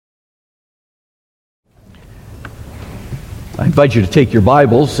I invite you to take your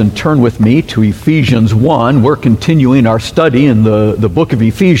Bibles and turn with me to Ephesians 1. We're continuing our study in the book of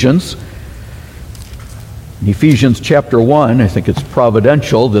Ephesians. In Ephesians chapter 1, I think it's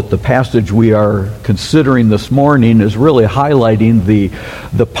providential that the passage we are considering this morning is really highlighting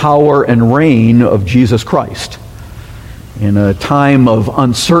the power and reign of Jesus Christ. In a time of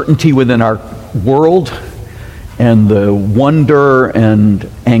uncertainty within our world, and the wonder and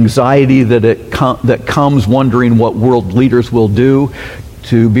anxiety that comes wondering what world leaders will do,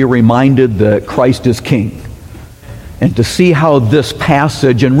 to be reminded that Christ is King. And to see how this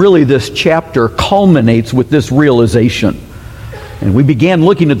passage and really this chapter culminates with this realization. And we began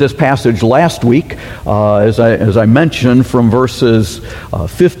looking at this passage last week, as I mentioned, from verses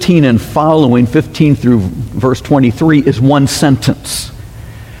 15 and following, 15 through verse 23, is one sentence.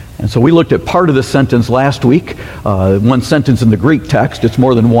 And so we looked at part of the sentence last week, one sentence in the Greek text. It's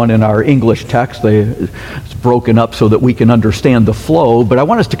more than one in our English text. It's broken up so that we can understand the flow. But I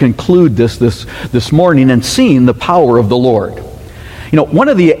want us to conclude this morning and seeing the power of the Lord. You know, one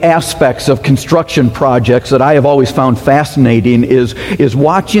of the aspects of construction projects that I have always found fascinating is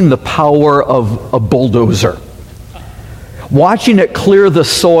watching the power of a bulldozer. Watching it clear the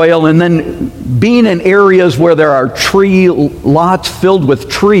soil, and then being in areas where there are tree lots filled with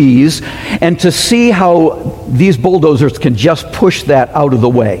trees, and to see how these bulldozers can just push that out of the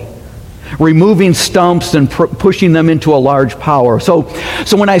way, removing stumps and pushing them into a large power. So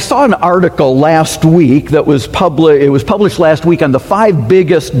when I saw an article last week that was published last week on the 5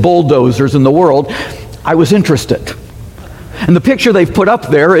 biggest bulldozers in the world, I was interested. And the picture they've put up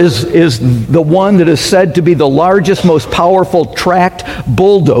there is the one that is said to be the largest, most powerful tracked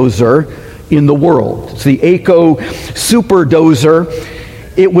bulldozer in the world. It's the Eco Super Dozer.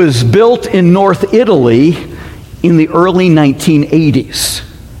 It was built in North Italy in the early 1980s.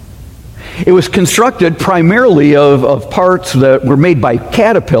 It was constructed primarily of parts that were made by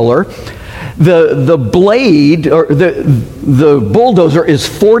Caterpillar. The blade, or the bulldozer, is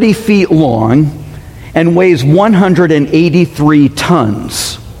 40 feet long and weighs 183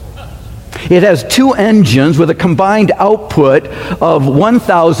 tons. It has 2 engines with a combined output of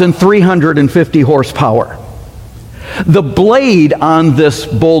 1,350 horsepower. The blade on this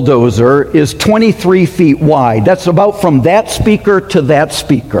bulldozer is 23 feet wide. That's about from that speaker to that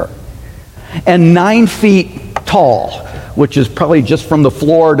speaker. And 9 feet tall, which is probably just from the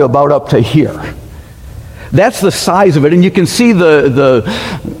floor to about up to here. That's the size of it, and you can see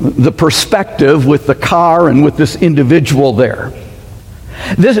the perspective with the car and with this individual there.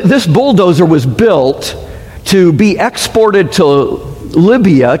 This bulldozer was built to be exported to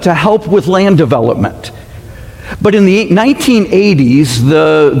Libya to help with land development. But in the 1980s,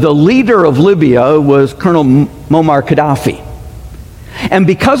 the leader of Libya was Colonel Muammar Gaddafi. And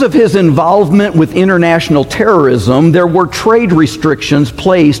because of his involvement with international terrorism, there were trade restrictions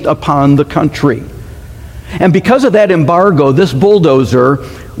placed upon the country. And because of that embargo, this bulldozer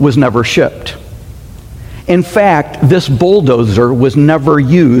was never shipped. In fact, this bulldozer was never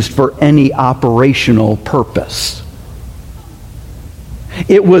used for any operational purpose.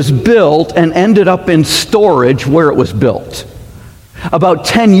 It was built and ended up in storage where it was built. About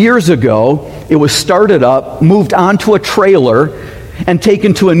 10 years ago, it was started up, moved onto a trailer, and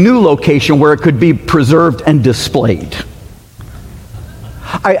taken to a new location where it could be preserved and displayed.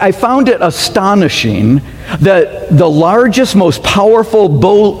 I found it astonishing that the largest, most powerful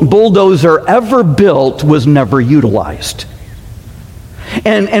bulldozer ever built was never utilized.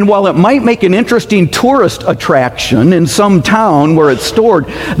 And while it might make an interesting tourist attraction in some town where it's stored,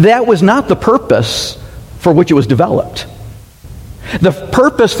 that was not the purpose for which it was developed. The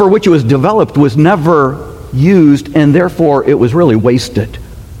purpose for which it was developed was never used, and therefore it was really wasted.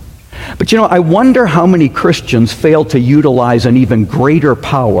 But I wonder how many Christians fail to utilize an even greater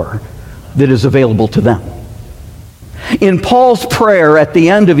power that is available to them. In Paul's prayer at the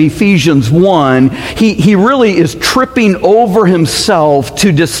end of Ephesians 1, he really is tripping over himself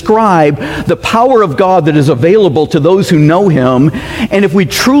to describe the power of God that is available to those who know him. And if we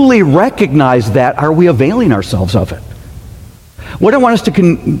truly recognize that, are we availing ourselves of it? What I want us to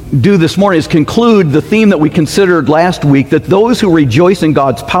do this morning is conclude the theme that we considered last week, that those who rejoice in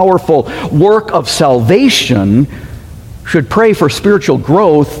God's powerful work of salvation should pray for spiritual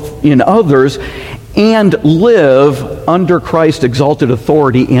growth in others and live under Christ's exalted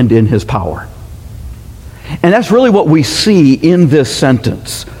authority and in his power. And that's really what we see in this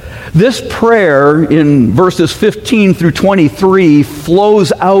sentence. This prayer in verses 15 through 23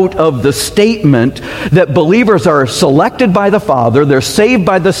 flows out of the statement that believers are selected by the Father, they're saved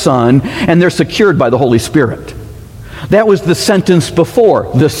by the Son, and they're secured by the Holy Spirit. That was the sentence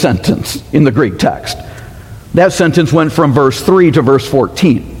before this sentence in the Greek text. That sentence went from verse 3 to verse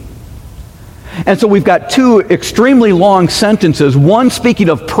 14. And so we've got two extremely long sentences, one speaking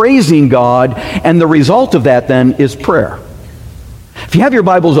of praising God, and the result of that then is prayer. If you have your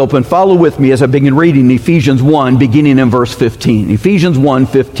Bibles open, follow with me as I begin reading Ephesians 1, beginning in verse 15. Ephesians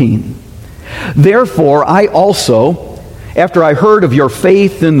 1:15. Therefore, I also, after I heard of your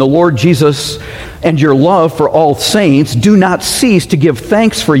faith in the Lord Jesus and your love for all saints, do not cease to give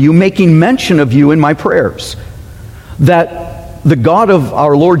thanks for you, making mention of you in my prayers, that the God of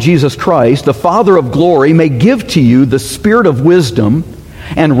our Lord Jesus Christ, the Father of glory, may give to you the spirit of wisdom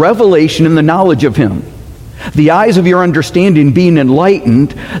and revelation in the knowledge of him, the eyes of your understanding being enlightened,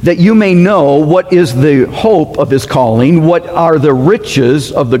 that you may know what is the hope of his calling, what are the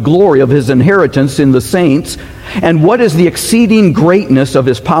riches of the glory of his inheritance in the saints, and what is the exceeding greatness of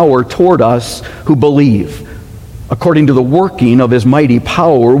his power toward us who believe, according to the working of his mighty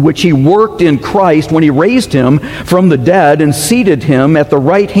power, which he worked in Christ when he raised him from the dead and seated him at the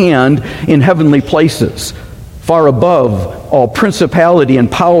right hand in heavenly places, far above all principality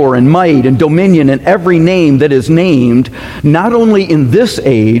and power and might and dominion and every name that is named, not only in this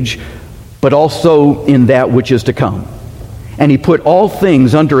age, but also in that which is to come. And he put all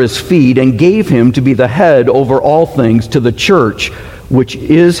things under his feet and gave him to be the head over all things to the church, which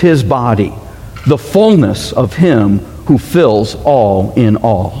is his body, the fullness of him who fills all in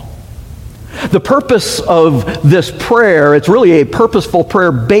all. The purpose of this prayer, it's really a purposeful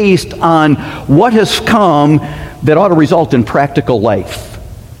prayer based on what has come that ought to result in practical life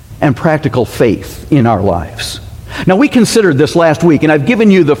and practical faith in our lives. Now, we considered this last week, and I've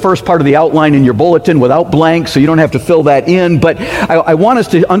given you the first part of the outline in your bulletin without blanks, so you don't have to fill that in, but I want us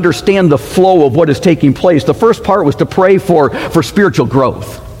to understand the flow of what is taking place. The first part was to pray for spiritual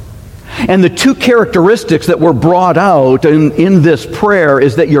growth. And the two characteristics that were brought out in this prayer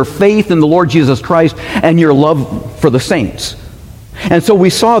is that your faith in the Lord Jesus Christ and your love for the saints. And so we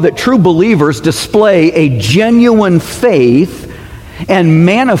saw that true believers display a genuine faith and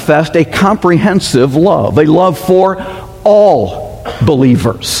manifest a comprehensive love, a love for all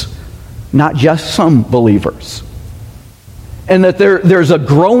believers, not just some believers. And that there's a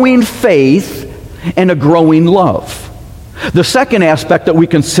growing faith and a growing love. The second aspect that we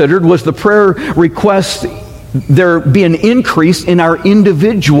considered was the prayer request there be an increase in our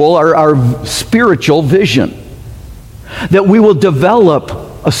individual, our spiritual vision. That we will develop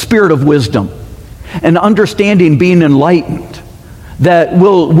a spirit of wisdom, an understanding being enlightened, that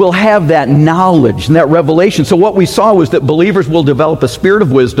we'll have that knowledge and that revelation. So what we saw was that believers will develop a spirit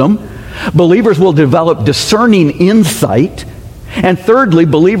of wisdom, believers will develop discerning insight, and thirdly,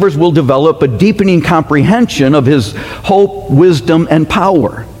 believers will develop a deepening comprehension of his hope, wisdom, and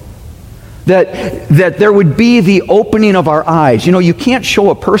power. That there would be the opening of our eyes. You know, you can't show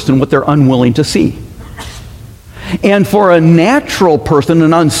a person what they're unwilling to see. And for a natural person,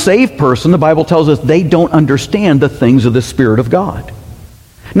 an unsaved person, the Bible tells us they don't understand the things of the Spirit of God.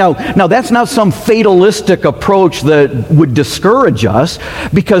 Now that's not some fatalistic approach that would discourage us,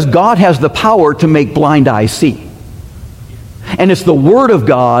 because God has the power to make blind eyes see. And it's the Word of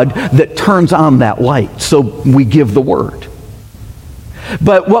God that turns on that light. So we give the Word.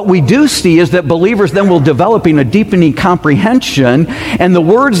 But what we do see is that believers then will developing a deepening comprehension, and the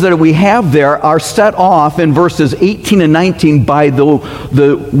words that we have there are set off in verses 18 and 19 by the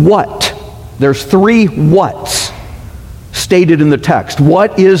what. There's three whats stated in the text.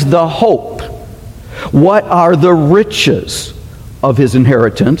 What is the hope? What are the riches of his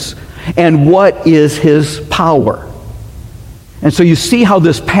inheritance? And what is his power? And so you see how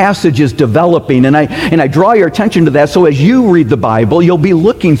this passage is developing, and I draw your attention to that, so as you read the Bible, you'll be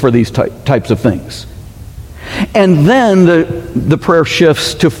looking for these types of things. And then the prayer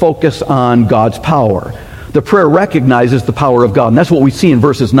shifts to focus on God's power. The prayer recognizes the power of God, and that's what we see in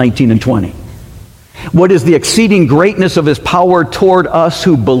verses 19 and 20. What is the exceeding greatness of his power toward us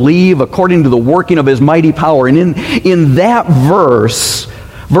who believe, according to the working of his mighty power? And in that verse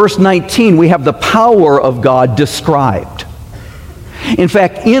 19, we have the power of God described. In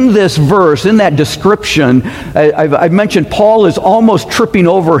fact, in this verse, in that description, I've mentioned Paul is almost tripping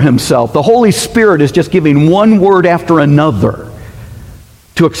over himself. The Holy Spirit is just giving one word after another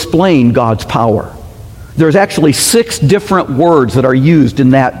to explain God's power. There's actually 6 different words that are used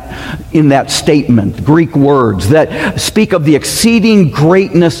in that statement, Greek words, that speak of the exceeding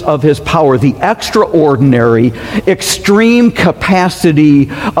greatness of his power, the extraordinary, extreme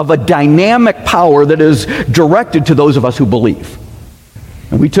capacity of a dynamic power that is directed to those of us who believe.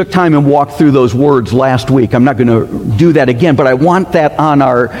 And we took time and walked through those words last week. I'm not going to do that again, but I want that on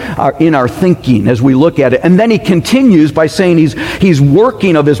in our thinking as we look at it. And then he continues by saying he's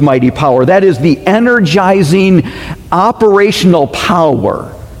working of his mighty power. That is the energizing operational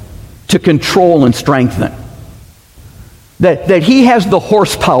power to control and strengthen. That he has the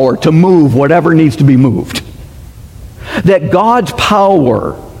horsepower to move whatever needs to be moved. That God's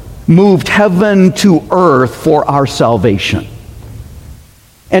power moved heaven to earth for our salvation.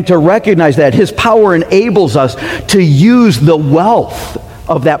 And to recognize that his power enables us to use the wealth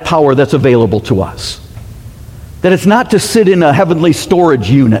of that power that's available to us. That it's not to sit in a heavenly storage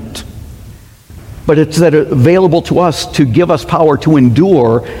unit, but it's that available to us to give us power to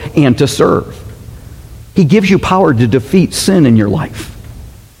endure and to serve. He gives you power to defeat sin in your life.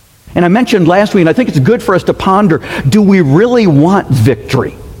 And I mentioned last week, and I think it's good for us to ponder, do we really want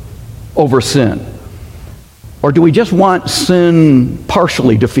victory over sin? Or do we just want sin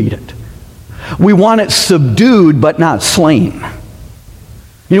partially defeated? We want it subdued but not slain.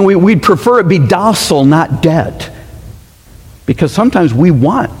 We'd prefer it be docile, not dead. Because sometimes we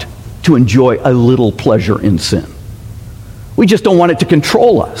want to enjoy a little pleasure in sin. We just don't want it to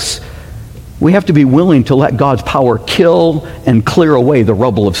control us. We have to be willing to let God's power kill and clear away the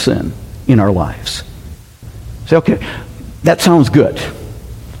rubble of sin in our lives. Say, okay, that sounds good.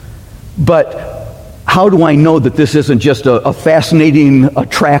 But how do I know that this isn't just a fascinating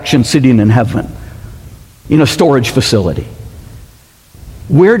attraction sitting in heaven, in a storage facility?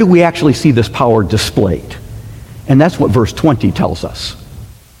 Where do we actually see this power displayed? And that's what verse 20 tells us.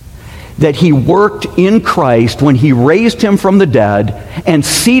 That he worked in Christ when he raised him from the dead and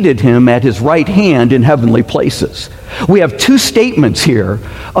seated him at his right hand in heavenly places. We have two statements here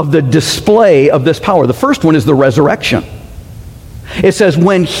of the display of this power. The first one is the resurrection. It says,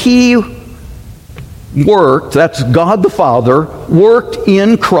 when he worked, that's God the Father, worked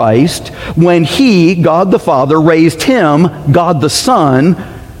in Christ when he, God the Father, raised him, God the Son,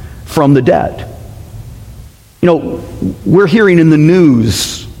 from the dead. We're hearing in the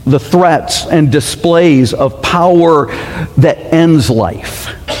news the threats and displays of power that ends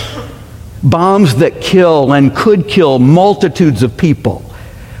life. Bombs that kill and could kill multitudes of people.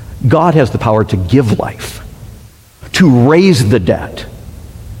 God has the power to give life, to raise the dead.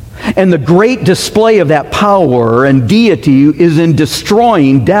 And the great display of that power and deity is in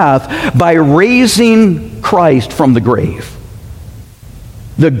destroying death by raising Christ from the grave.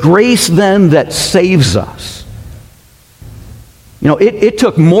 The grace then that saves us. It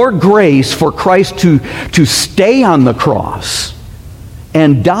took more grace for Christ to stay on the cross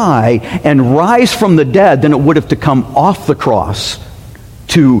and die and rise from the dead than it would have to come off the cross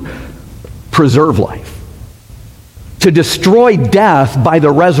to preserve life. To destroy death by the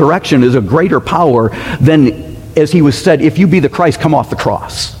resurrection is a greater power than, as he was said, if you be the Christ, come off the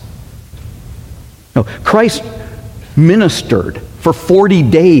cross. No, Christ ministered for 40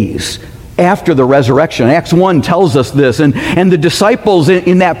 days after the resurrection. Acts 1 tells us this. And the disciples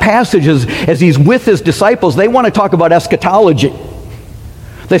in that passage, as he's with his disciples, they want to talk about eschatology.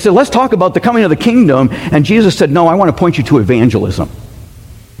 They said, let's talk about the coming of the kingdom. And Jesus said, no, I want to point you to evangelism.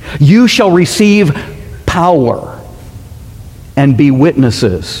 You shall receive power and be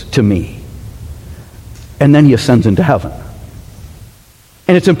witnesses to me. And then he ascends into heaven.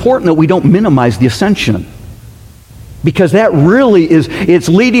 And it's important that we don't minimize the ascension, because that really it's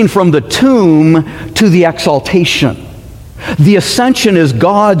leading from the tomb to the exaltation. The ascension is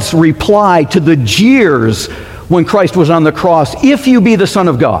God's reply to the jeers when Christ was on the cross. If you be the Son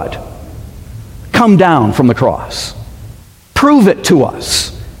of God, come down from the cross. Prove it to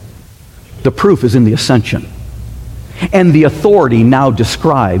us. The proof is in the ascension. And the authority now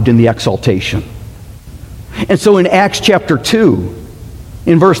described in the exaltation. And so in Acts chapter 2,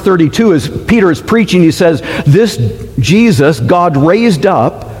 in verse 32, as Peter is preaching, he says, this Jesus God raised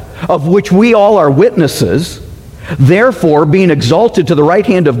up, of which we all are witnesses, therefore, being exalted to the right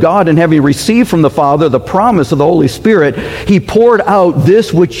hand of God and having received from the Father the promise of the Holy Spirit, he poured out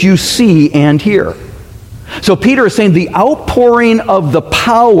this which you see and hear. So Peter is saying the outpouring of the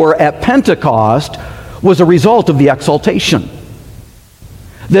power at Pentecost was a result of the exaltation.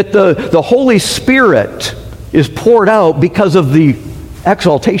 That the Holy Spirit is poured out because of the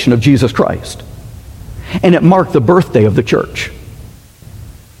exaltation of Jesus Christ. And it marked the birthday of the church.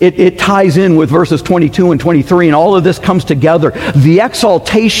 It ties in with verses 22 and 23, and all of this comes together. The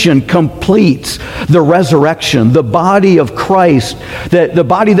exaltation completes the resurrection, the body of Christ, the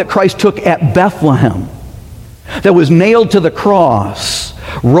body that Christ took at Bethlehem, that was nailed to the cross,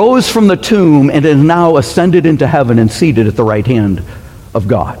 rose from the tomb, and is now ascended into heaven and seated at the right hand of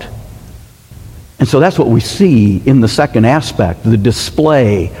God. And so that's what we see in the second aspect, the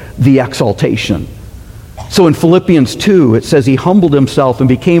display, the exaltation. So in Philippians 2, it says he humbled himself and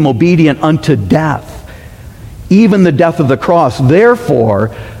became obedient unto death, even the death of the cross.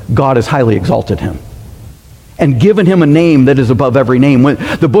 Therefore, God has highly exalted him and given him a name that is above every name. When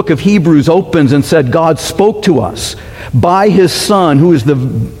the book of Hebrews opens and said, God spoke to us by his Son, who is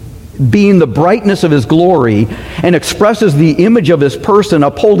being the brightness of his glory, and expresses the image of his person,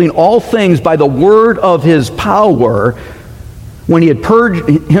 upholding all things by the word of his power, when he had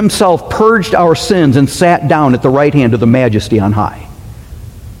purged our sins and sat down at the right hand of the Majesty on high.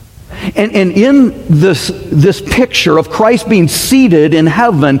 And in this picture of Christ being seated in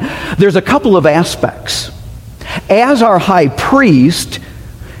heaven, there's a couple of aspects. As our high priest,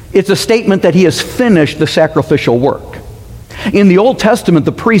 it's a statement that he has finished the sacrificial work. In the Old Testament,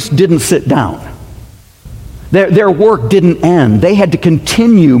 the priests didn't sit down. Their work didn't end. They had to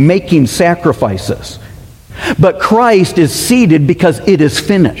continue making sacrifices. But Christ is seated because it is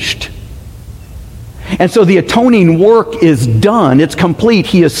finished. And so the atoning work is done. It's complete.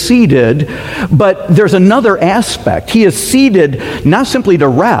 He is seated. But there's another aspect. He is seated not simply to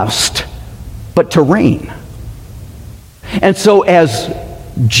rest, but to reign. And so as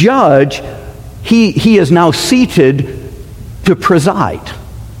judge, he is now seated to preside.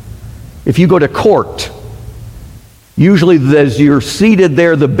 If you go to court, usually as you're seated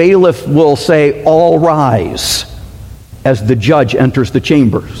there, the bailiff will say, all rise, as the judge enters the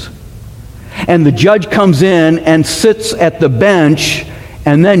chambers. And the judge comes in and sits at the bench,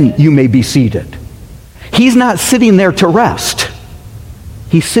 and then you may be seated. He's not sitting there to rest.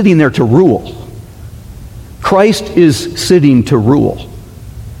 He's sitting there to rule. Christ is sitting to rule.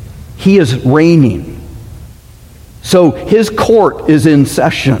 He is reigning. So his court is in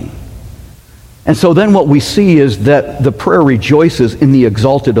session. And so then what we see is that the prayer rejoices in the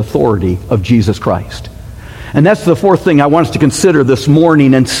exalted authority of Jesus Christ. And that's the fourth thing I want us to consider this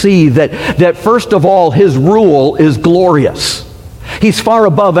morning, and see that first of all, his rule is glorious. He's far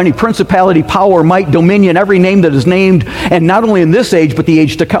above any principality, power, might, dominion, every name that is named, and not only in this age, but the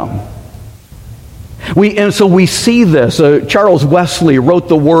age to come. And so we see this. Charles Wesley wrote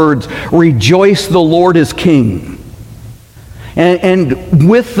the words, "Rejoice, the Lord is King." And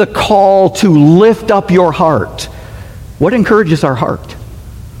with the call to lift up your heart, what encourages our heart?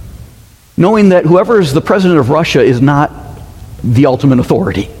 Knowing that whoever is the president of Russia is not the ultimate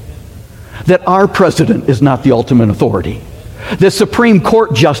authority. That our president is not the ultimate authority. The Supreme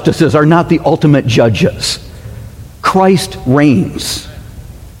Court justices are not the ultimate judges. Christ reigns.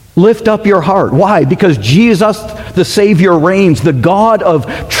 Lift up your heart. Why? Because Jesus, the Savior, reigns, the God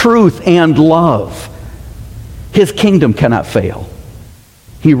of truth and love. His kingdom cannot fail.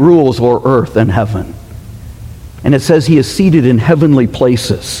 He rules o'er earth and heaven. And it says he is seated in heavenly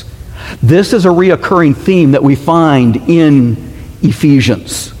places. This is a reoccurring theme that we find in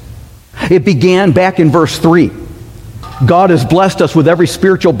Ephesians. It began back in verse 3. God has blessed us with every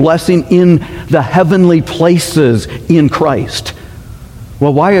spiritual blessing in the heavenly places in Christ.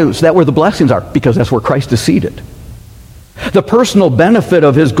 Well, why is that where the blessings are? Because that's where Christ is seated. The personal benefit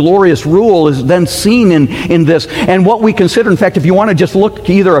of his glorious rule is then seen in this. And what we consider, in fact, if you want to just look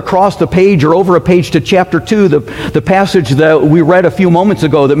either across the page or over a page to chapter 2, the passage that we read a few moments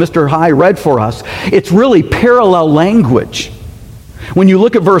ago that Mr. High read for us, it's really parallel language. When you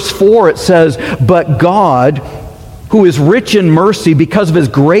look at verse 4, it says, "But God, who is rich in mercy because of his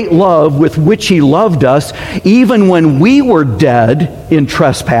great love with which he loved us, even when we were dead in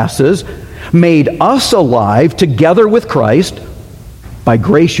trespasses, made us alive together with Christ. By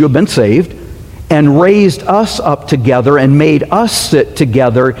grace you have been saved, and raised us up together and made us sit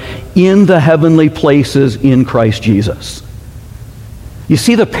together in the heavenly places in Christ Jesus." You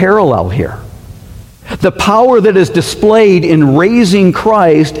see the parallel here. The power that is displayed in raising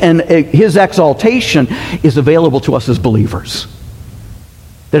Christ and his exaltation is available to us as believers.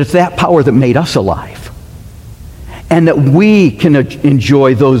 That it's that power that made us alive. And that we can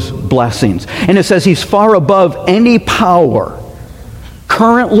enjoy those blessings. And it says he's far above any power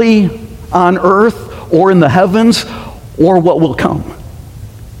currently on earth or in the heavens or what will come.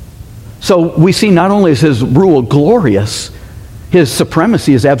 So we see not only is his rule glorious, his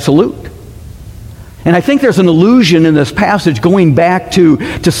supremacy is absolute. And I think there's an allusion in this passage going back to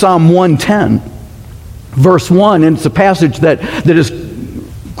Psalm 110, verse 1. And it's a passage that is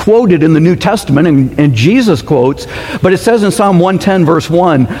quoted in the New Testament, and Jesus quotes, but it says in Psalm 110, verse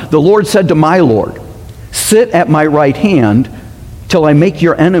 1, "The Lord said to my Lord, sit at my right hand till I make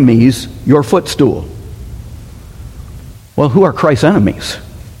your enemies your footstool." Well, who are Christ's enemies?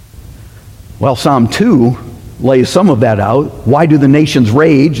 Well, Psalm 2 lays some of that out. Why do the nations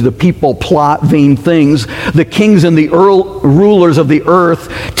rage? The people plot vain things. The kings and the rulers of the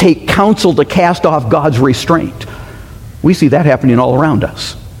earth take counsel to cast off God's restraint. We see that happening all around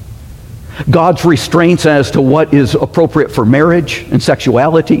us. God's restraints as to what is appropriate for marriage and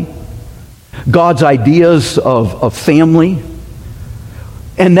sexuality. God's ideas of family.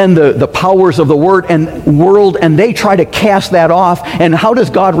 And then the powers of the world, and they try to cast that off. And how does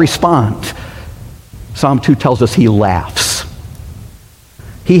God respond? Psalm 2 tells us he laughs.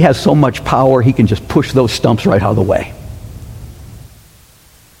 He has so much power, he can just push those stumps right out of the way.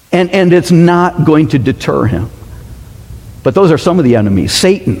 And it's not going to deter him. But those are some of the enemies.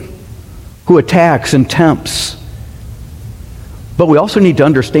 Satan, who attacks and tempts. But we also need to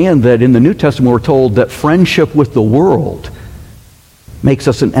understand that in the New Testament we're told that friendship with the world makes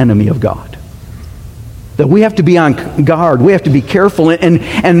us an enemy of God. That we have to be on guard. We have to be careful.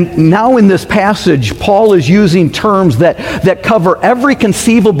 And now in this passage, Paul is using terms that cover every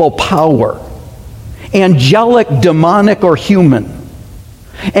conceivable power. Angelic, demonic, or human.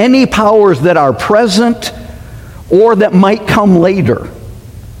 Any powers that are present or that might come later.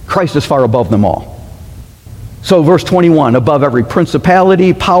 Christ is far above them all. So verse 21, above every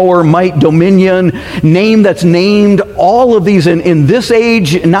principality, power, might, dominion, name that's named, all of these in this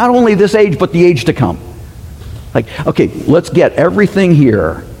age, not only this age, but the age to come. Like, okay, let's get everything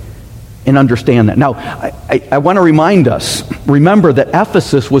here and understand that. Now, I want to remind us, remember that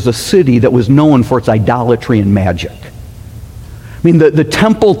Ephesus was a city that was known for its idolatry and magic. I mean, the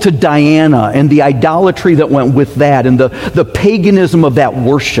temple to Diana and the idolatry that went with that and the paganism of that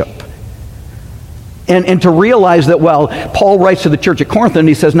worship. And to realize that, well, Paul writes to the church at Corinth and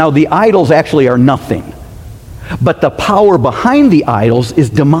he says, now the idols actually are nothing. But the power behind the idols is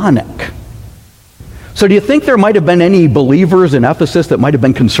demonic. So do you think there might have been any believers in Ephesus that might have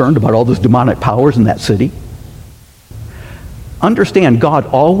been concerned about all those demonic powers in that city? Understand, God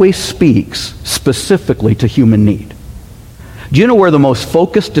always speaks specifically to human need. Do you know where the most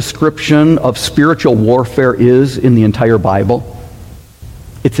focused description of spiritual warfare is in the entire Bible?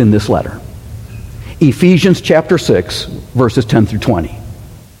 It's in this letter. Ephesians chapter 6, verses 10 through 20.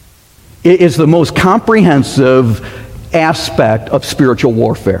 It is the most comprehensive aspect of spiritual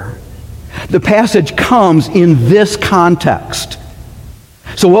warfare. The passage comes in this context.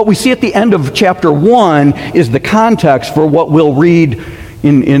 So what we see at the end of chapter 1 is the context for what we'll read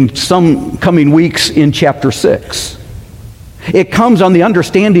in some coming weeks in chapter 6. It comes on the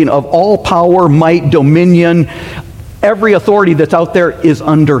understanding of all power, might, dominion. Every authority that's out there is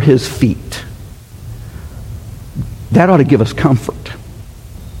under his feet. That ought to give us comfort.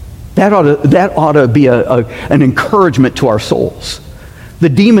 That ought to be an encouragement to our souls. The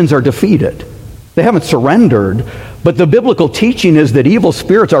demons are defeated. They haven't surrendered, but the biblical teaching is that evil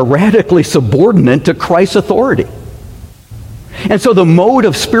spirits are radically subordinate to Christ's authority. And so the mode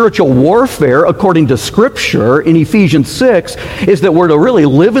of spiritual warfare, according to Scripture in Ephesians 6, is that we're to really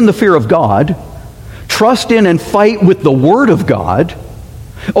live in the fear of God, trust in and fight with the Word of God,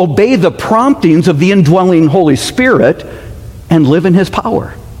 obey the promptings of the indwelling Holy Spirit, and live in his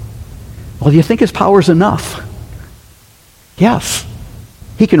power. Well, do you think his power is enough? Yes.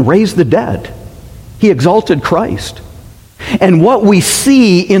 He can raise the dead. He exalted Christ. And what we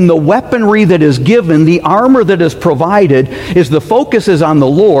see in the weaponry that is given, the armor that is provided, is the focus is on the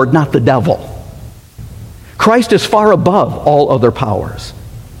Lord, not the devil. Christ is far above all other powers.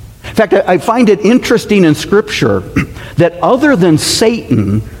 In fact, I find it interesting in Scripture that other than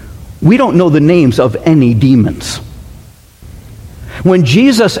Satan, we don't know the names of any demons. When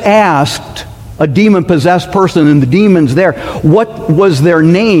Jesus asked a demon-possessed person and the demons there, what was their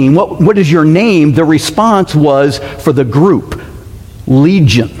name? What is your name? The response was for the group,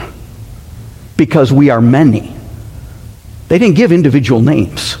 Legion, because we are many. They didn't give individual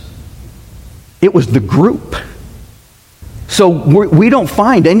names. It was the group. So we don't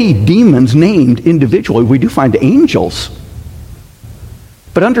find any demons named individually. We do find angels.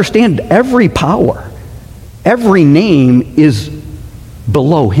 But understand, every power, every name is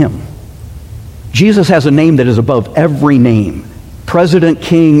below him. Jesus has a name that is above every name. President,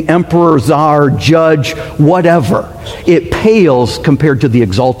 king, emperor, czar, judge, whatever. It pales compared to the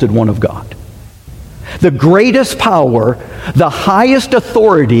exalted one of God. The greatest power, the highest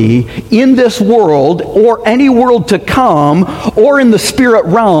authority in this world or any world to come or in the spirit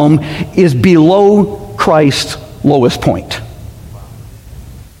realm is below Christ's lowest point.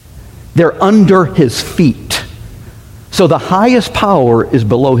 They're under his feet. So the highest power is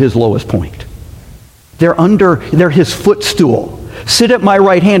below his lowest point. They're his footstool. Sit at my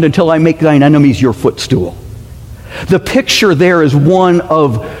right hand until I make thine enemies your footstool. The picture there is one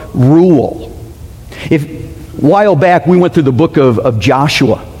of rule. If while back, we went through the book of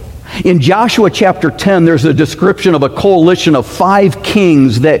Joshua. In Joshua chapter 10, there's a description of a coalition of 5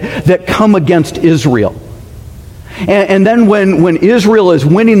 kings that come against Israel. And then when Israel is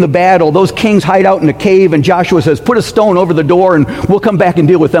winning the battle, those kings hide out in a cave, and Joshua says, put a stone over the door, and we'll come back and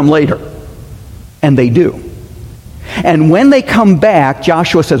deal with them later. And they do. And when they come back,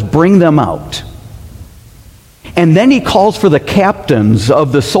 Joshua says, bring them out. And then he calls for the captains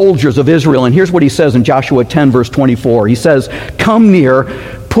of the soldiers of Israel. And here's what he says in Joshua 10, verse 24. He says, come near,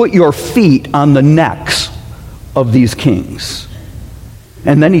 put your feet on the necks of these kings.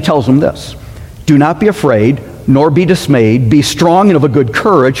 And then he tells them this, do not be afraid, nor be dismayed. Be strong and of a good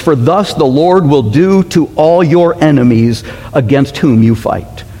courage, for thus the Lord will do to all your enemies against whom you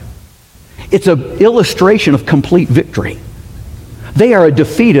fight. It's an illustration of complete victory. They are a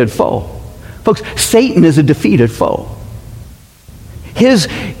defeated foe. Folks, Satan is a defeated foe.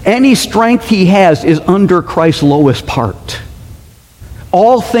 Any strength he has is under Christ's lowest part.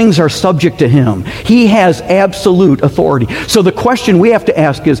 All things are subject to him. He has absolute authority. So the question we have to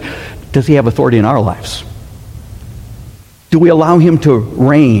ask is, does he have authority in our lives? Do we allow him to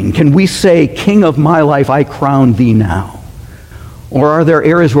reign? Can we say, King of my life, I crown thee now? Or are there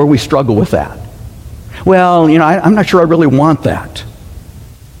areas where we struggle with that? Well, I'm not sure I really want that.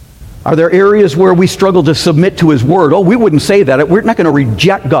 Are there areas where we struggle to submit to his word? Oh, we wouldn't say that. We're not going to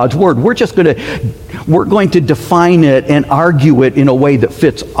reject God's word. We're going to define it and argue it in a way that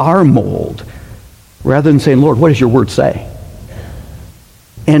fits our mold, rather than saying, Lord, what does your word say?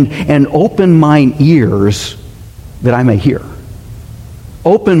 And open mine ears that I may hear.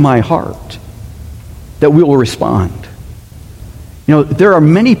 Open my heart that we will respond. There are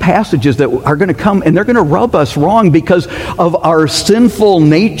many passages that are going to come, and they're going to rub us wrong because of our sinful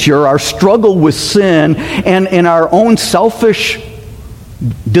nature, our struggle with sin, and our own selfish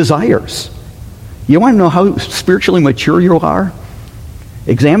desires. You want to know how spiritually mature you are?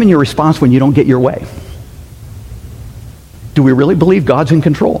 Examine your response when you don't get your way. Do we really believe God's in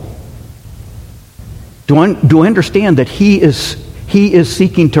control? Do I understand that He is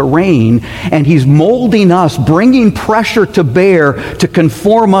seeking to reign, and He's molding us, bringing pressure to bear to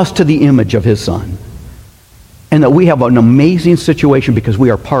conform us to the image of His Son? And that we have an amazing situation because we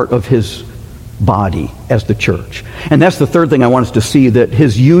are part of His body as the church. And that's the third thing I want us to see, that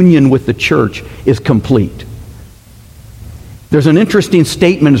His union with the church is complete. There's an interesting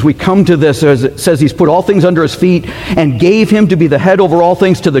statement as we come to this, as it says He's put all things under His feet and gave Him to be the head over all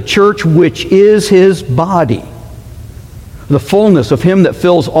things to the church, which is His body. The fullness of Him that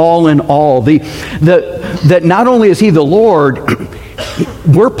fills all in all. That not only is He the Lord,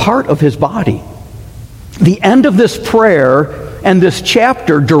 we're part of His body. The end of this prayer and this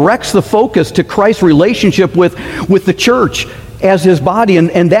chapter directs the focus to Christ's relationship with the church as His body.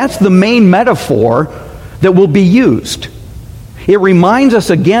 And that's the main metaphor that will be used. It reminds us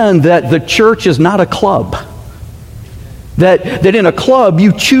again that the church is not a club. That in a club,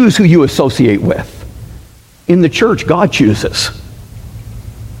 you choose who you associate with. In the church, God chooses.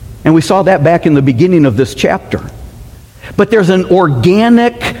 And we saw that back in the beginning of this chapter. But there's an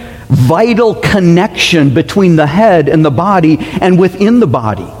organic, vital connection between the head and the body and within the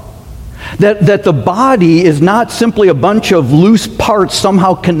body. That the body is not simply a bunch of loose parts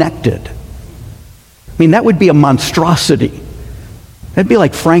somehow connected. I mean, that would be a monstrosity. That'd be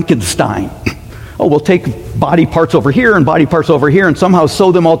like Frankenstein. Oh, we'll take body parts over here and body parts over here and somehow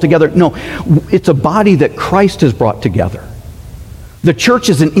sew them all together. No, it's a body that Christ has brought together. The church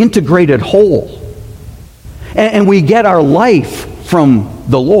is an integrated whole. And we get our life from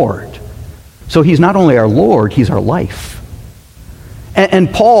the Lord. So He's not only our Lord, He's our life.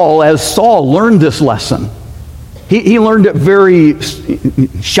 And Paul, as Saul, learned this lesson. He learned it very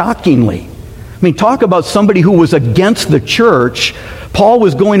shockingly. I mean, talk about somebody who was against the church. Paul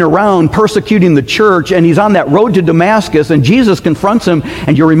was going around persecuting the church, and he's on that road to Damascus, and Jesus confronts him,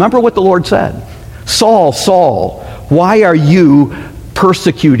 and you remember what the Lord said? Saul, Saul, why are you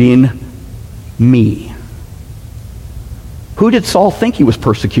persecuting me? Who did Saul think he was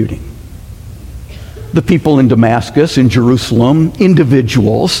persecuting? The people in Damascus, in Jerusalem,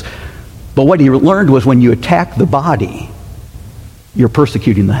 individuals. But what he learned was when you attack the body, you're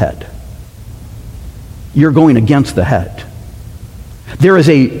persecuting the head. You're going against the head. There is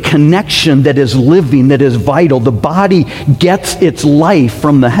a connection that is living, that is vital. The body gets its life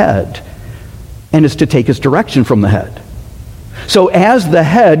from the head, and is to take its direction from the head. So as the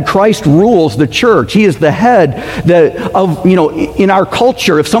head, Christ rules the church. He is the head in our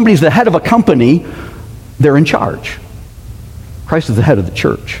culture, if somebody's the head of a company, they're in charge. Christ is the head of the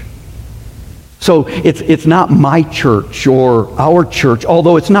church. So it's not my church or our church,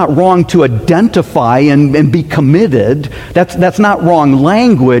 although it's not wrong to identify and be committed. That's not wrong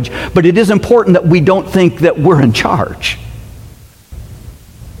language, but it is important that we don't think that we're in charge.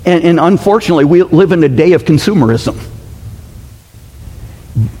 And unfortunately, we live in a day of consumerism.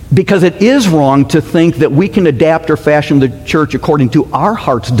 Because it is wrong to think that we can adapt or fashion the church according to our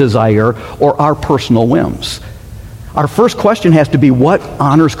heart's desire or our personal whims. Our first question has to be, what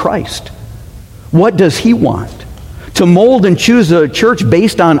honors Christ? What does he want? To mold and choose a church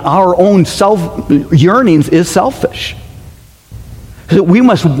based on our own yearnings is selfish. So we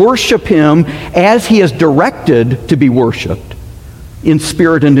must worship him as he is directed to be worshiped, in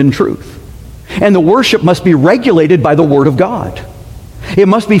spirit and in truth. And the worship must be regulated by the Word of God. It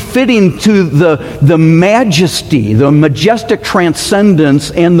must be fitting to the majesty, the majestic transcendence,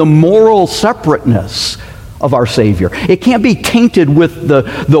 and the moral separateness of our Savior. It can't be tainted with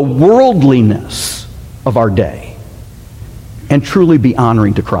the worldliness of our day, and truly be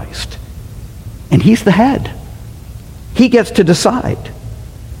honoring to Christ. And he's the head. He gets to decide.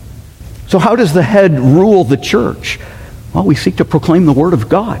 So how does the head rule the church? Well, we seek to proclaim the Word of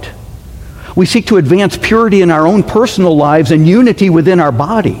God. We seek to advance purity in our own personal lives and unity within our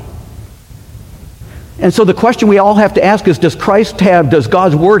body. And so the question we all have to ask is, does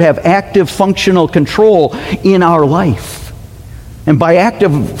God's Word have active functional control in our life? And by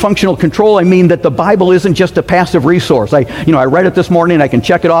active functional control, I mean that the Bible isn't just a passive resource. I read it this morning, I can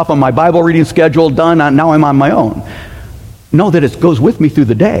check it off on my Bible reading schedule, done, now I'm on my own. Know that it goes with me through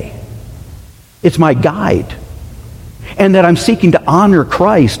the day. It's my guide. And that I'm seeking to honor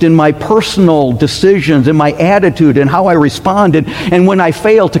Christ in my personal decisions, in my attitude, and how I respond, and when I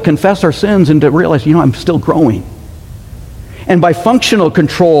fail, to confess our sins and to realize, I'm still growing. And by functional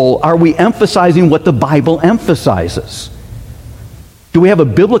control, are we emphasizing what the Bible emphasizes? Do we have a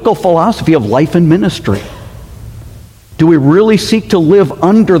biblical philosophy of life and ministry? Do we really seek to live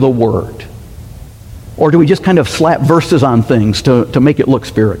under the Word? Or do we just kind of slap verses on things to make it look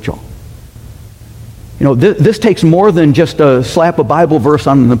spiritual? This takes more than just a slap a Bible verse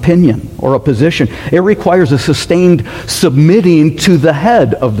on an opinion or a position. It requires a sustained submitting to the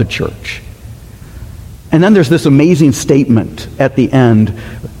head of the church. And then there's this amazing statement at the end,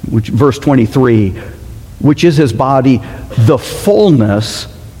 verse 23, which is his body, the fullness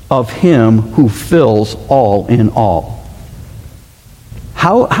of him who fills all in all.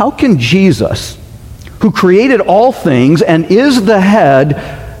 How can Jesus, who created all things and is the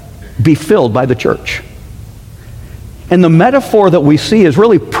head, be filled by the church? And the metaphor that we see is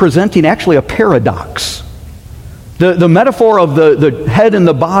really presenting actually a paradox. The metaphor of the head and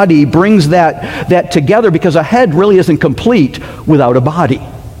the body brings that together, because a head really isn't complete without a body.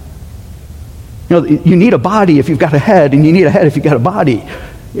 You need a body if you've got a head, and you need a head if you've got a body.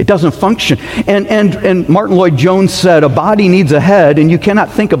 It doesn't function. And Martin Lloyd-Jones said, a body needs a head, and you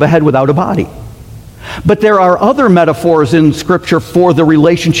cannot think of a head without a body. But there are other metaphors in Scripture for the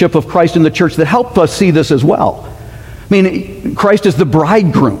relationship of Christ and the church that help us see this as well. Christ is the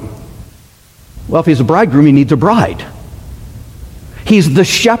bridegroom. Well, if he's a bridegroom, he needs a bride. He's the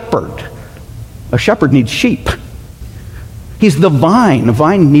shepherd. A shepherd needs sheep. He's the vine. A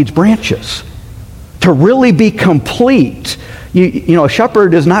vine needs branches. To really be complete, a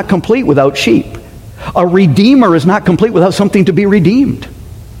shepherd is not complete without sheep. A redeemer is not complete without something to be redeemed.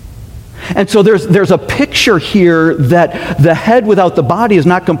 And so there's a picture here that the head without the body is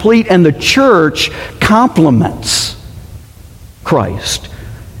not complete, and the church complements Christ.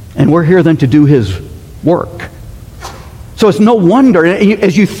 And we're here then to do his work. So it's no wonder,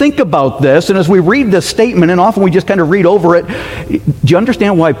 as you think about this, and as we read this statement, and often we just kind of read over it, do you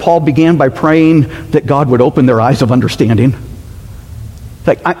understand why Paul began by praying that God would open their eyes of understanding?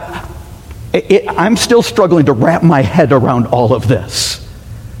 I'm still struggling to wrap my head around all of this.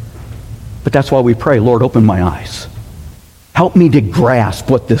 But that's why we pray, Lord, open my eyes. Help me to grasp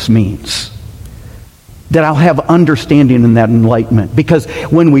what this means. That I'll have understanding and that enlightenment. Because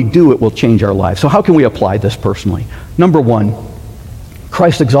when we do, it will change our lives. So how can we apply this personally? Number one,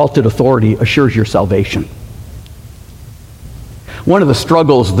 Christ's exalted authority assures your salvation. One of the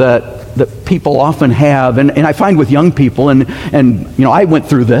struggles that people often have, and I find with young people, and I went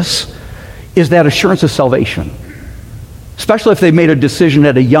through this, is that assurance of salvation. Especially if they made a decision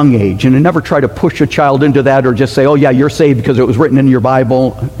at a young age, and never try to push a child into that or just say, oh yeah, you're saved because it was written in your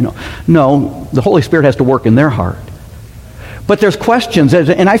Bible. No, the Holy Spirit has to work in their heart. But there's questions,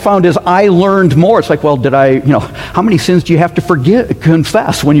 and I found as I learned more, it's like, well, how many sins do you have to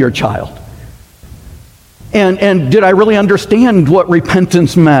confess when you're a child? And did I really understand what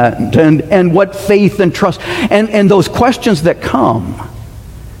repentance meant, and what faith and trust, and those questions that come.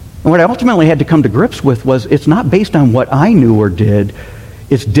 And what I ultimately had to come to grips with was it's not based on what I knew or did.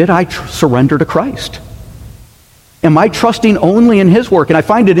 It's did I surrender to Christ? Am I trusting only in his work? And I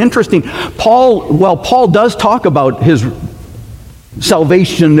find it interesting. Paul does talk about his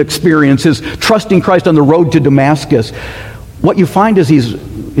salvation experience, his trusting Christ on the road to Damascus. What you find is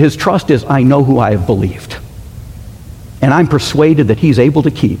his trust is, I know who I have believed. And I'm persuaded that he's able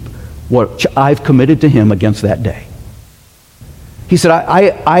to keep what I've committed to him against that day. He said,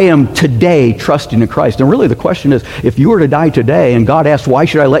 I am today trusting in Christ. And really the question is, if you were to die today and God asked, why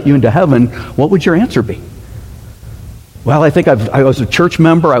should I let you into heaven? What would your answer be? Well, I think I was a church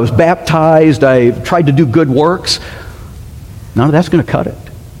member. I was baptized. I tried to do good works. None of that's going to cut it.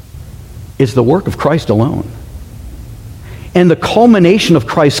 It's the work of Christ alone. And the culmination of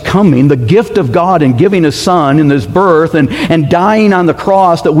Christ's coming, the gift of God in giving his Son in his birth and dying on the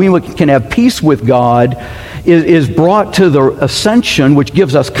cross that we can have peace with God is brought to the ascension, which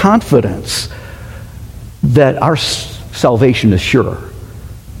gives us confidence that our salvation is sure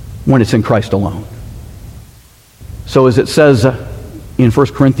when it's in Christ alone. So as it says in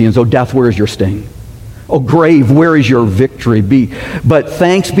 1 Corinthians, "O death, where is your sting? O grave, where is your victory? But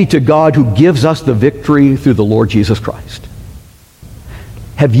thanks be to God who gives us the victory through the Lord Jesus Christ."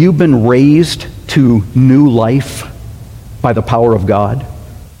 Have you been raised to new life by the power of God?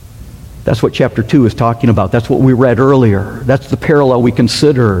 That's what chapter 2 is talking about. That's what we read earlier. That's the parallel we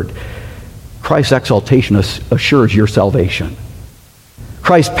considered. Christ's exaltation assures your salvation.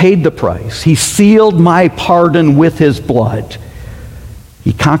 Christ paid the price. He sealed my pardon with his blood.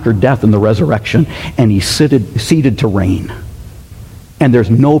 He conquered death in the resurrection, and he's seated to reign. And there's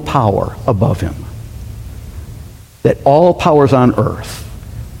no power above him. That all powers on earth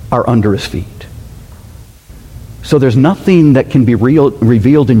are under his feet. So there's nothing that can be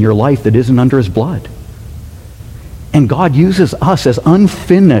revealed in your life that isn't under his blood. And God uses us as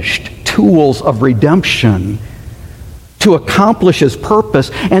unfinished tools of redemption to accomplish his purpose,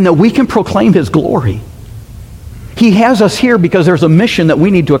 and that we can proclaim his glory. He has us here because there's a mission that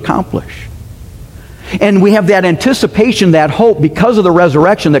we need to accomplish. And we have that anticipation, that hope, because of the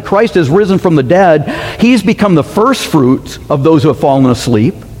resurrection, that Christ has risen from the dead. He's become the first fruits of those who have fallen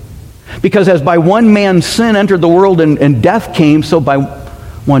asleep. Because as by one man sin entered the world and death came, so by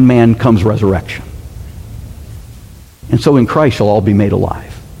one man comes resurrection. And so in Christ shall all be made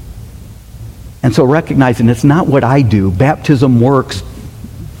alive. And so recognizing it's not what I do, baptism works,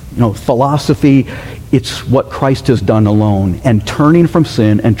 philosophy, it's what Christ has done alone, and turning from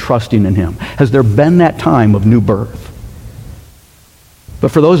sin and trusting in him. Has there been that time of new birth?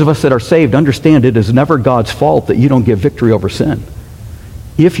 But for those of us that are saved, understand it is never God's fault that you don't get victory over sin.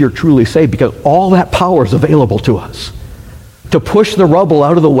 If you're truly saved, because all that power is available to us to push the rubble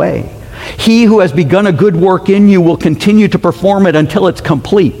out of the way. He who has begun a good work in you will continue to perform it until it's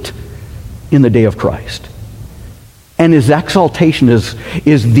complete in the day of Christ. And his exaltation is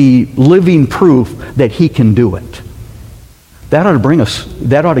the living proof that he can do it. That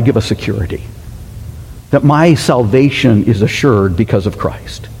ought to give us security. That my salvation is assured because of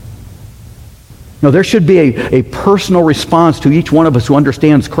Christ. No, there should be a personal response to each one of us who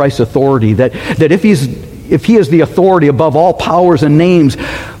understands Christ's authority. That if he is the authority above all powers and names,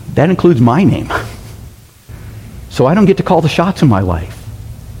 that includes my name. So I don't get to call the shots in my life.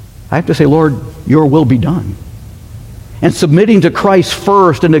 I have to say, Lord, your will be done. And submitting to Christ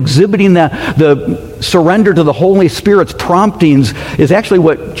first and exhibiting the surrender to the Holy Spirit's promptings is actually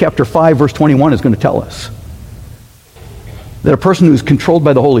what chapter 5, verse 21 is going to tell us. That a person who's controlled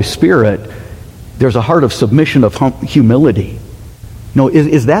by the Holy Spirit, there's a heart of submission, of humility.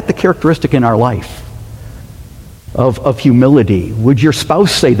 Is that the characteristic in our life? Of humility? Would your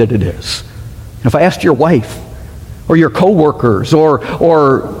spouse say that it is? If I asked your wife, or your co-workers, or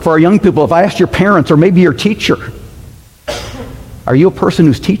for our young people, if I asked your parents, or maybe your teacher, are you a person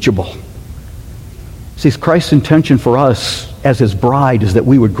who's teachable? See, Christ's intention for us as his bride is that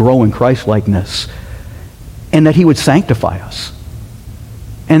we would grow in Christ-likeness, and that he would sanctify us.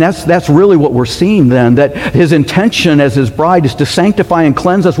 And that's really what we're seeing then, that his intention as his bride is to sanctify and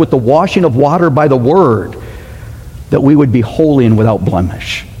cleanse us with the washing of water by the word, that we would be holy and without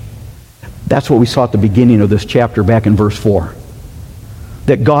blemish. That's what we saw at the beginning of this chapter back in verse 4.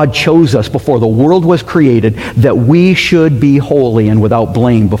 That God chose us before the world was created, that we should be holy and without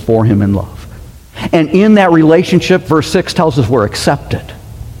blame before him in love. And in that relationship, verse 6 tells us we're accepted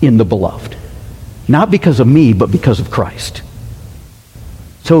in the beloved. Not because of me, but because of Christ.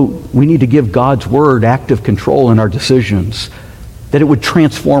 So we need to give God's word active control in our decisions, that it would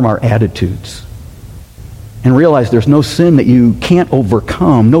transform our attitudes. And realize there's no sin that you can't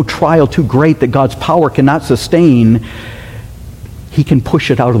overcome, no trial too great that God's power cannot sustain. he can push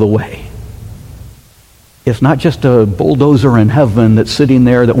it out of the way. It's not just a bulldozer in heaven that's sitting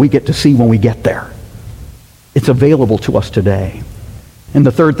there that we get to see when we get there. It's available to us today. And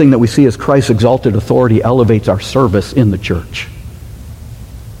the third thing that we see is Christ's exalted authority elevates our service in the church.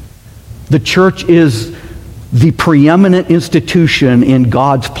 The church is the preeminent institution in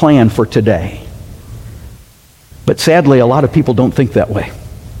God's plan for today. But sadly, a lot of people don't think that way.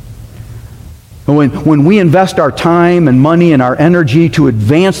 When we invest our time and money and our energy to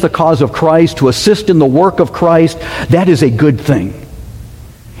advance the cause of Christ, to assist in the work of Christ, that is a good thing.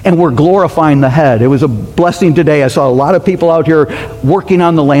 And we're glorifying the head. It was a blessing today. I saw a lot of people out here working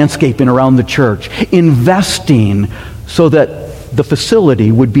on the landscaping around the church, investing so that the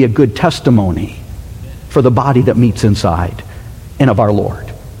facility would be a good testimony for the body that meets inside and of our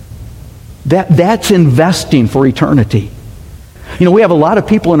Lord. That's investing for eternity. You know, we have a lot of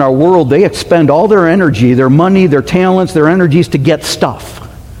people in our world, they expend all their energy, their money, their talents, their energies to get stuff.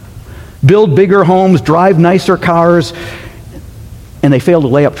 Build bigger homes, drive nicer cars, and they fail to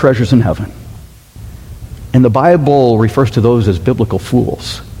lay up treasures in heaven. And the Bible refers to those as biblical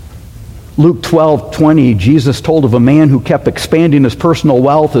fools. Luke 12:20, Jesus told of a man who kept expanding his personal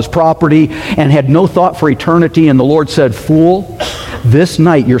wealth, his property, and had no thought for eternity, and the Lord said, "Fool, this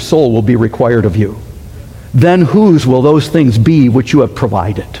night your soul will be required of you. Then whose will those things be which you have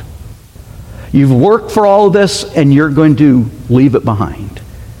provided?" You've worked for all of this, and you're going to leave it behind.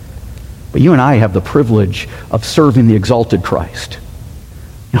 But you and I have the privilege of serving the exalted Christ.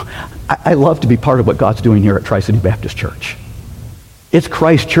 You know, I love to be part of what God's doing here at Tri-City Baptist Church. It's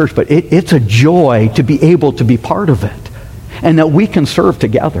Christ's church, but it's a joy to be able to be part of it, and that we can serve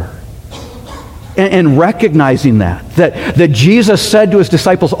together. And recognizing that Jesus said to his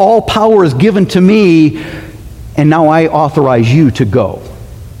disciples, "All power is given to me, and now I authorize you to go,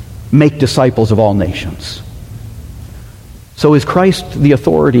 make disciples of all nations." So is Christ the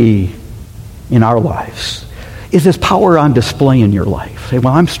authority in our lives? Is his power on display in your life? Say,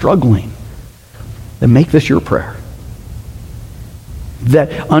 "Well, I'm struggling." Then make this your prayer.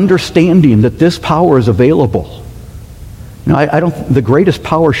 That understanding that this power is available. You know, the greatest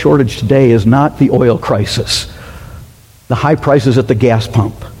power shortage today is not the oil crisis, the high prices at the gas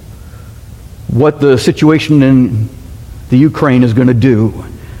pump, what the situation in the Ukraine is going to do.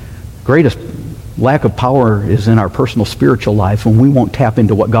 Greatest lack of power is in our personal spiritual life when we won't tap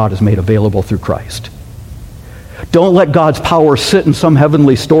into what God has made available through Christ. Don't let God's power sit in some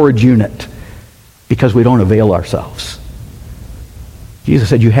heavenly storage unit because we don't avail ourselves. Jesus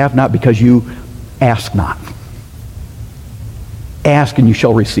said, "You have not because you ask not. Ask and you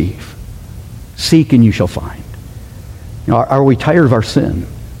shall receive. Seek and you shall find." You know, are we tired of our sin?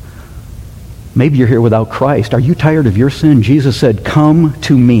 Maybe you're here without Christ. Are you tired of your sin? Jesus said, "Come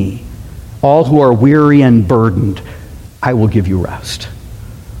to me, all who are weary and burdened. I will give you rest."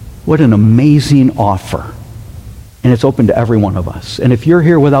 What an amazing offer. And it's open to every one of us. And if you're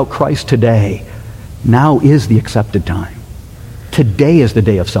here without Christ today, now is the accepted time. Today is the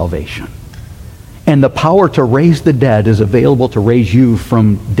day of salvation. And the power to raise the dead is available to raise you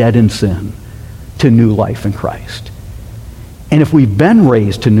from dead in sin to new life in Christ. And if we've been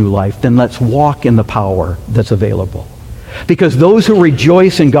raised to new life, then let's walk in the power that's available. Because those who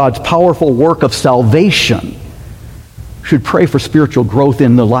rejoice in God's powerful work of salvation should pray for spiritual growth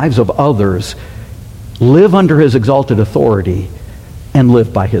in the lives of others, live under his exalted authority, and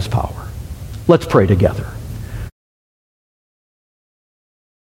live by his power. Let's pray together.